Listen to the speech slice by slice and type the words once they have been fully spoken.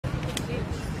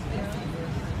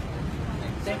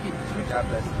God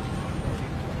bless you.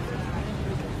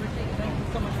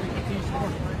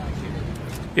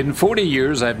 In 40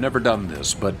 years, I've never done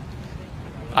this, but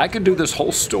I could do this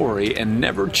whole story and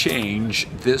never change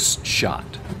this shot.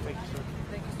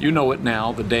 You know it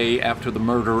now, the day after the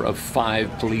murder of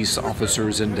 5 police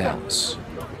officers in Dallas.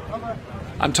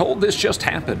 I'm told this just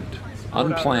happened,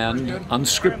 unplanned,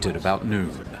 unscripted, about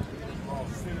noon.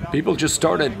 People just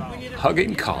started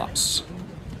hugging cops.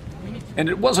 And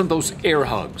it wasn't those air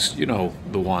hugs, you know,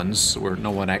 the ones where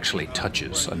no one actually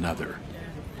touches another.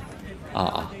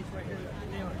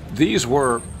 These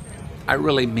were, I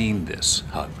really mean this,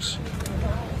 hugs.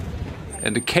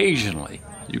 And occasionally,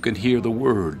 you can hear the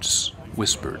words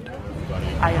whispered.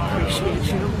 I appreciate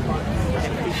you. I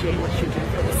appreciate what you do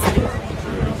for the city.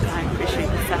 I appreciate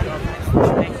the sacrifice.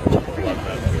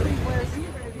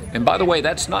 And by the way,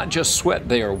 that's not just sweat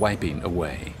they are wiping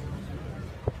away.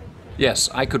 Yes,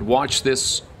 I could watch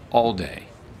this all day.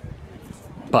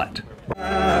 But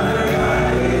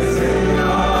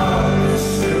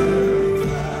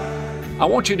I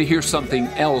want you to hear something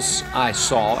else I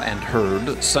saw and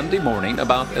heard Sunday morning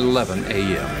about 11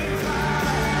 a.m.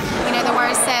 You know, the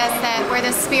word says that where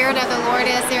the Spirit of the Lord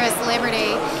is, there is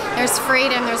liberty, there's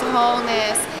freedom, there's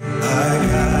wholeness.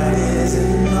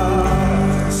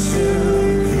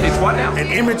 It's what now? An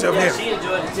image of Him.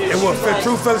 And what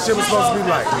true fellowship is supposed to be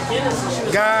like.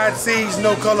 God sees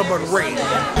no color but red.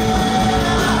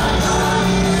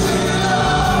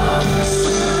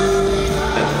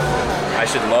 I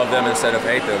should love them instead of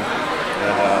hate them.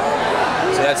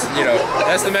 So that's, you know,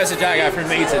 that's the message I got from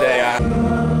me today.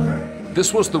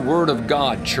 This was the Word of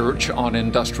God Church on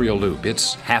Industrial Loop.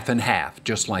 It's half and half,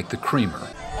 just like the Creamer.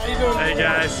 Hey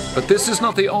guys. But this is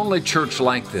not the only church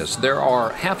like this. There are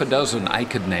half a dozen I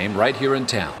could name right here in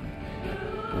town,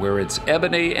 where it's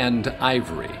ebony and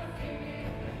ivory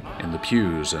in the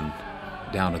pews and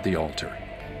down at the altar.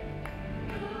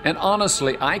 And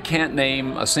honestly, I can't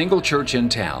name a single church in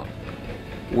town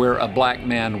where a black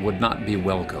man would not be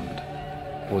welcomed,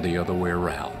 or the other way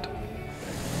around.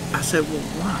 I said, well,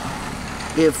 why?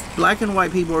 If black and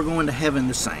white people are going to heaven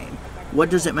the same, what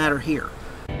does it matter here?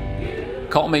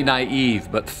 Call me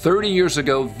naive, but 30 years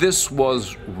ago, this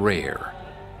was rare.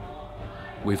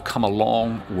 We've come a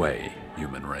long way,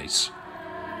 human race.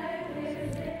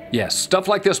 Yes, stuff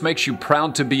like this makes you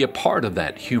proud to be a part of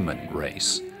that human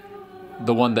race.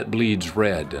 The one that bleeds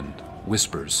red and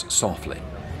whispers softly.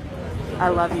 I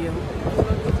love you,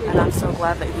 and I'm so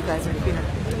glad that you guys are here.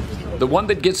 The one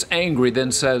that gets angry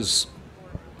then says,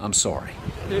 I'm sorry.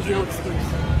 There's no excuse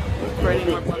for any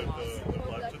more blood loss.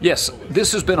 Yes,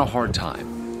 this has been a hard time.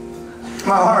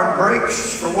 My heart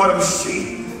breaks for what I'm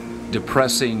seeing.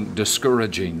 Depressing,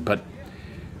 discouraging, but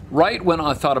right when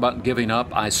I thought about giving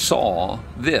up, I saw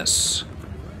this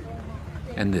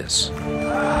and this.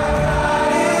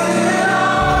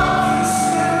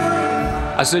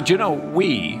 I said, you know,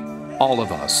 we, all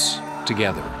of us,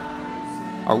 together,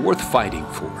 are worth fighting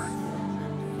for.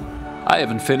 I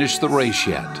haven't finished the race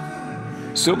yet.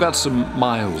 Still got some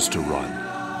miles to run.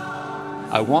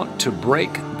 I want to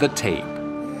break the tape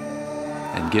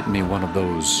and get me one of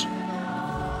those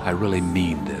I really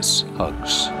mean this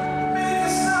hugs.